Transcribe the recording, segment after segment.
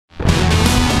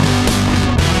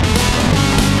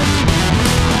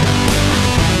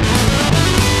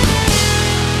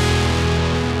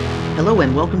Hello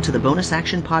and welcome to the Bonus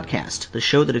Action Podcast, the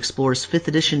show that explores 5th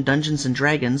edition Dungeons &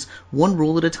 Dragons one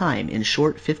rule at a time in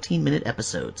short 15-minute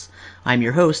episodes. I'm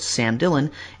your host, Sam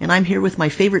Dillon, and I'm here with my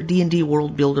favorite D&D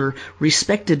world builder,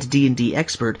 respected D&D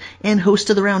expert, and host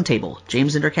of the Roundtable,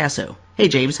 James Indercasso. Hey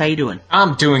James, how you doing?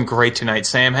 I'm doing great tonight,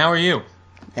 Sam. How are you?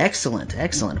 Excellent,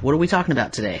 excellent. What are we talking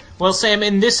about today? Well, Sam,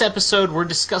 in this episode, we're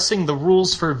discussing the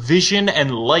rules for vision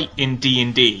and light in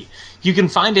D&D. You can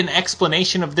find an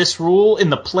explanation of this rule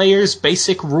in the Player's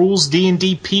Basic Rules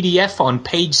D&D PDF on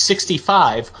page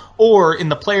 65, or in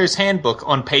the Player's Handbook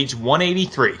on page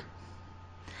 183.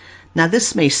 Now,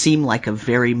 this may seem like a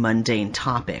very mundane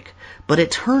topic, but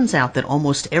it turns out that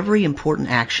almost every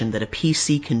important action that a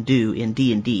PC can do in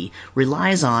D&D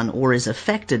relies on or is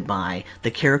affected by the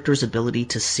character's ability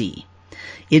to see.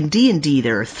 In D&D,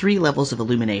 there are 3 levels of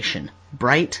illumination: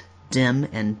 bright, dim,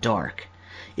 and dark.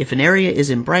 If an area is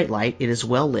in bright light, it is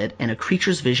well lit, and a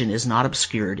creature's vision is not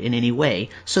obscured in any way,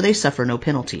 so they suffer no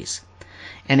penalties.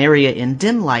 An area in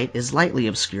dim light is lightly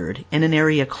obscured, and an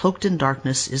area cloaked in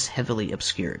darkness is heavily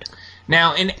obscured.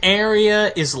 Now, an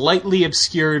area is lightly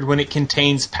obscured when it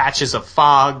contains patches of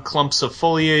fog, clumps of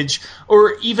foliage,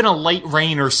 or even a light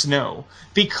rain or snow.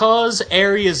 Because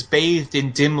areas bathed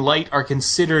in dim light are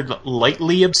considered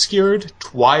lightly obscured,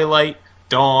 twilight,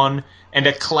 dawn, and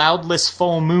a cloudless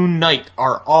full moon night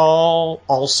are all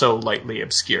also lightly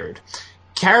obscured.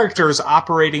 Characters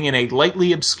operating in a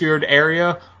lightly obscured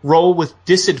area roll with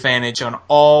disadvantage on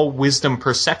all wisdom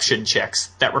perception checks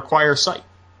that require sight.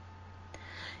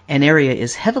 An area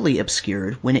is heavily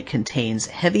obscured when it contains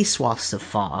heavy swaths of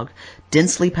fog,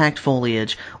 densely packed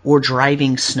foliage, or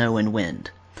driving snow and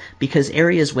wind. Because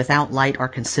areas without light are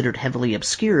considered heavily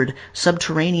obscured,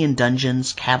 subterranean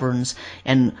dungeons, caverns,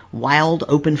 and wild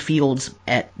open fields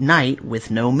at night with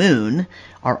no moon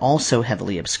are also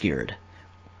heavily obscured.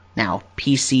 Now,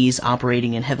 PCs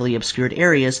operating in heavily obscured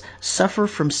areas suffer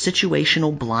from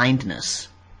situational blindness.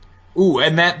 Ooh,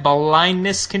 and that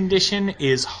blindness condition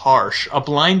is harsh. A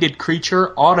blinded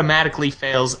creature automatically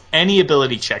fails any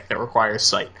ability check that requires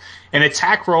sight. An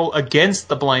attack roll against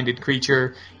the blinded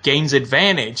creature gains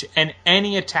advantage, and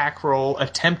any attack roll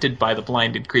attempted by the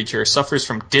blinded creature suffers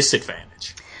from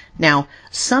disadvantage. Now,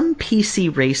 some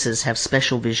PC races have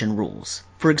special vision rules.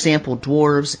 For example,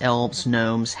 dwarves, elves,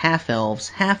 gnomes, half-elves,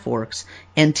 half-orcs,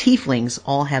 and tieflings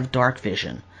all have dark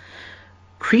vision.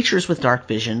 Creatures with dark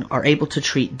vision are able to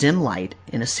treat dim light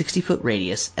in a 60-foot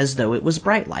radius as though it was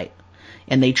bright light,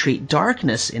 and they treat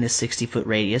darkness in a 60-foot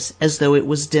radius as though it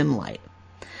was dim light.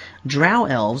 Drow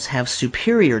elves have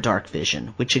superior dark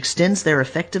vision, which extends their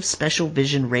effective special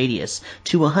vision radius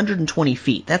to 120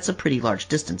 feet. That's a pretty large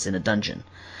distance in a dungeon.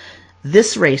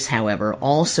 This race, however,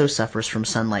 also suffers from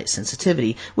sunlight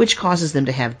sensitivity, which causes them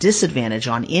to have disadvantage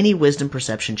on any wisdom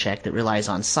perception check that relies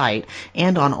on sight,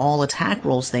 and on all attack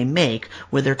rolls they make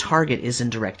where their target is in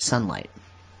direct sunlight.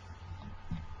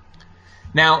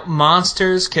 Now,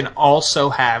 monsters can also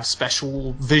have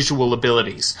special visual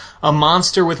abilities. A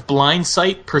monster with blind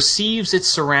sight perceives its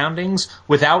surroundings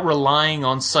without relying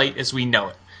on sight as we know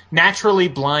it. Naturally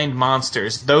blind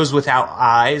monsters, those without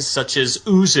eyes, such as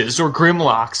oozes or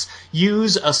grimlocks,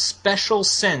 use a special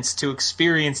sense to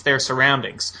experience their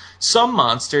surroundings. Some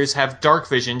monsters have dark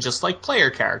vision just like player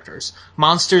characters.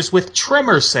 Monsters with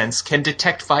tremor sense can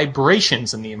detect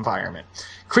vibrations in the environment.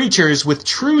 Creatures with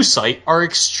true sight are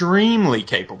extremely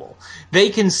capable. They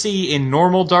can see in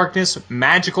normal darkness,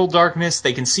 magical darkness,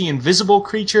 they can see invisible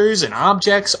creatures and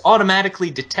objects, automatically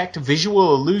detect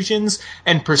visual illusions,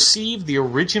 and perceive the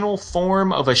original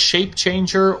form of a shape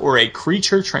changer or a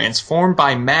creature transformed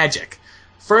by magic.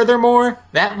 Furthermore,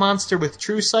 that monster with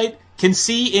true sight can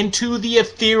see into the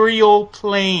ethereal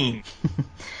plane.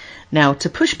 Now, to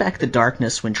push back the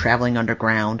darkness when traveling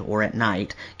underground or at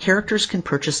night, characters can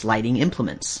purchase lighting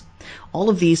implements. All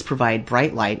of these provide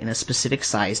bright light in a specific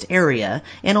sized area,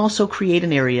 and also create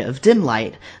an area of dim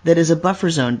light that is a buffer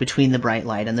zone between the bright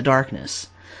light and the darkness.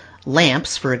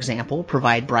 Lamps, for example,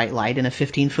 provide bright light in a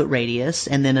 15-foot radius,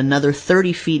 and then another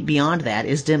 30 feet beyond that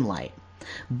is dim light.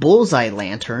 Bullseye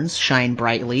lanterns shine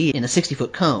brightly in a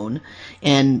 60-foot cone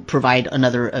and provide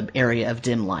another area of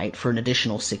dim light for an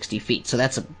additional 60 feet. So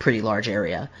that's a pretty large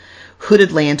area.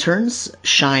 Hooded lanterns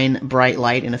shine bright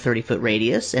light in a 30-foot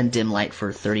radius and dim light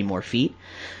for 30 more feet.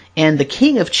 And the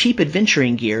king of cheap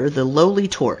adventuring gear, the lowly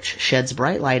torch, sheds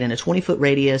bright light in a 20-foot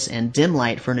radius and dim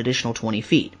light for an additional 20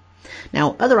 feet.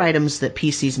 Now, other items that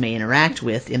PCs may interact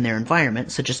with in their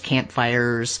environment, such as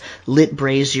campfires, lit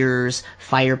braziers,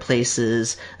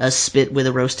 fireplaces, a spit with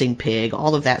a roasting pig,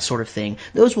 all of that sort of thing,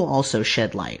 those will also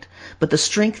shed light. But the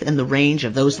strength and the range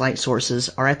of those light sources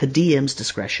are at the DM's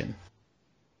discretion.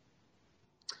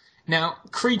 Now,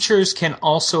 creatures can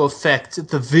also affect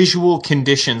the visual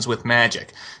conditions with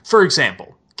magic. For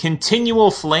example,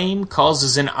 continual flame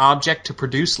causes an object to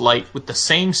produce light with the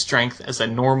same strength as a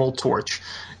normal torch.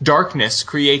 Darkness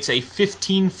creates a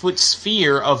 15-foot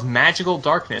sphere of magical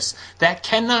darkness that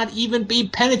cannot even be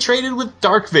penetrated with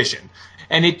dark vision,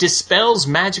 and it dispels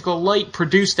magical light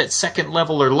produced at second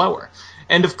level or lower.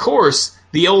 And of course,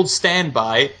 the old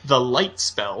standby, the light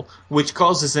spell, which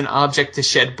causes an object to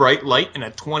shed bright light in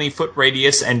a 20-foot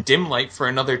radius and dim light for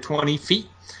another 20 feet.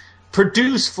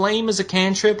 Produce Flame is a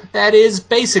cantrip that is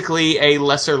basically a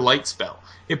lesser light spell.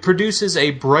 It produces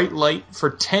a bright light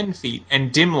for 10 feet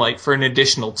and dim light for an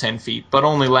additional 10 feet, but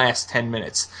only lasts 10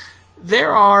 minutes.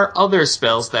 There are other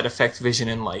spells that affect vision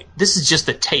and light. This is just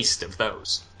a taste of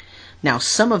those. Now,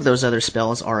 some of those other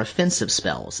spells are offensive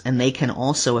spells, and they can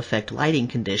also affect lighting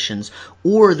conditions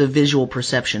or the visual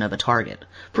perception of a target.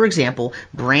 For example,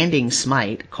 Branding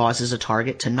Smite causes a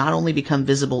target to not only become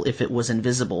visible if it was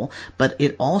invisible, but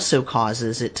it also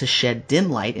causes it to shed dim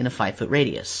light in a 5-foot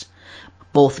radius.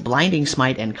 Both Blinding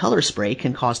Smite and Color Spray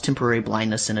can cause temporary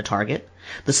blindness in a target.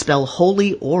 The spell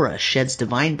Holy Aura sheds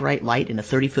divine bright light in a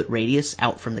 30-foot radius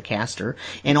out from the caster,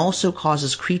 and also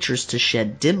causes creatures to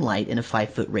shed dim light in a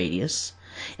 5-foot radius.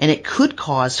 And it could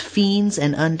cause fiends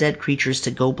and undead creatures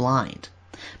to go blind.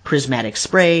 Prismatic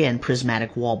Spray and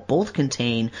Prismatic Wall both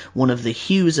contain one of the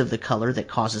hues of the color that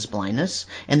causes blindness,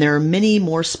 and there are many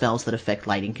more spells that affect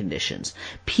lighting conditions.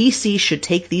 PC should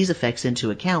take these effects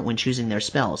into account when choosing their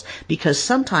spells, because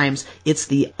sometimes it's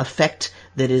the effect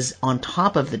that is on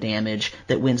top of the damage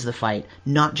that wins the fight,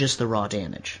 not just the raw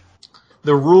damage.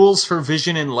 The rules for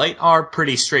vision and light are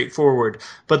pretty straightforward,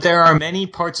 but there are many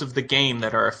parts of the game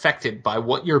that are affected by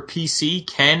what your PC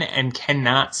can and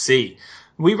cannot see.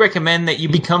 We recommend that you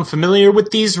become familiar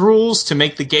with these rules to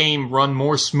make the game run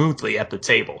more smoothly at the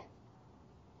table.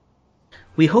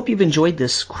 We hope you've enjoyed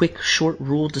this quick, short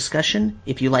rule discussion.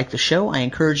 If you like the show, I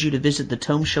encourage you to visit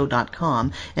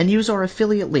thetomeshow.com and use our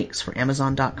affiliate links for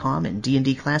Amazon.com and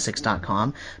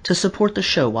DNDClassics.com to support the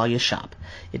show while you shop.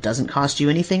 It doesn't cost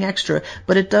you anything extra,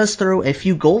 but it does throw a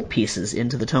few gold pieces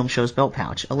into the Tome Show's belt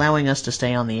pouch, allowing us to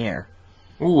stay on the air.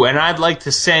 Ooh, and I'd like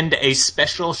to send a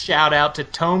special shout out to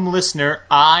Tome listener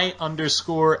I_M_Mike,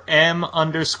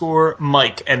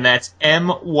 and that's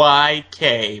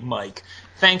MYK Mike.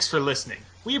 Thanks for listening.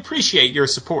 We appreciate your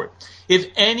support. If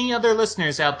any other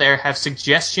listeners out there have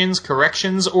suggestions,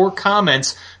 corrections, or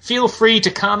comments, feel free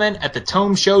to comment at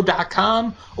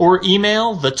thetomeshow.com or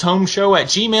email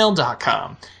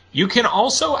thetomeshow@gmail.com. You can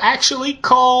also actually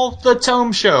call the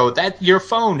Tome Show. That's your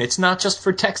phone. It's not just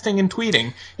for texting and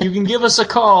tweeting. You can give us a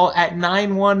call at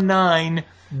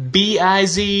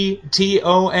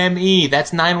 919-BIZTOME.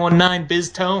 That's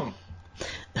 919-BIZTOME.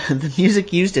 The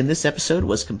music used in this episode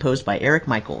was composed by Eric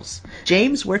Michaels.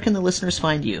 James, where can the listeners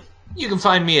find you? You can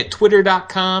find me at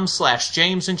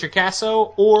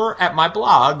twitter.com/JamesIntrocaso or at my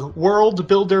blog,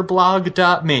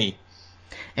 worldbuilderblog.me.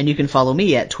 And you can follow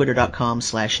me at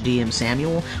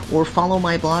twitter.com/DMSamuel or follow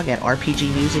my blog at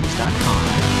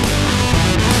rpgmusings.com.